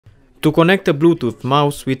To connect a Bluetooth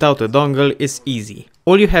mouse without a dongle is easy.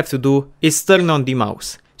 All you have to do is turn on the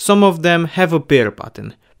mouse. Some of them have a pair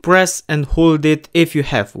button. Press and hold it if you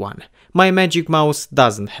have one. My Magic Mouse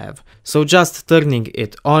doesn't have, so just turning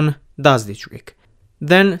it on does the trick.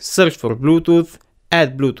 Then search for Bluetooth,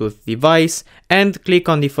 add Bluetooth device and click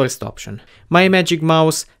on the first option. My Magic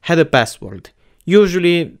Mouse had a password.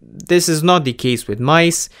 Usually this is not the case with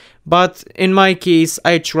mice, but in my case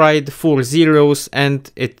I tried 4 zeros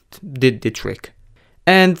and it did the trick.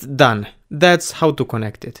 And done. That's how to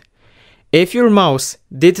connect it. If your mouse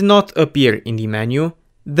did not appear in the menu,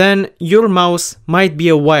 then your mouse might be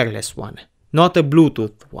a wireless one, not a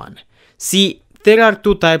Bluetooth one. See, there are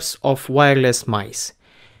two types of wireless mice: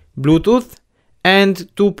 Bluetooth and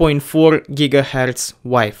 2.4 GHz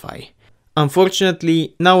Wi-Fi.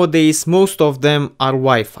 Unfortunately, nowadays most of them are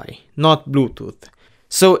Wi-Fi, not Bluetooth.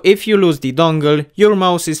 So if you lose the dongle, your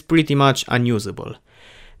mouse is pretty much unusable.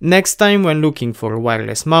 Next time when looking for a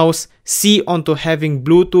wireless mouse, see onto having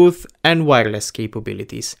Bluetooth and wireless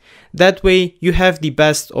capabilities. That way you have the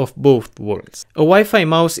best of both worlds. A Wi-Fi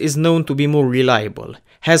mouse is known to be more reliable,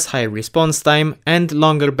 has high response time and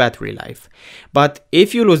longer battery life. But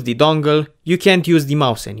if you lose the dongle, you can't use the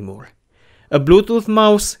mouse anymore. A Bluetooth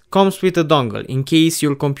mouse comes with a dongle in case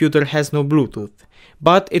your computer has no Bluetooth,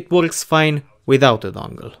 but it works fine without a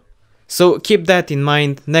dongle. So keep that in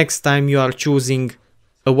mind next time you are choosing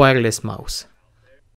a wireless mouse.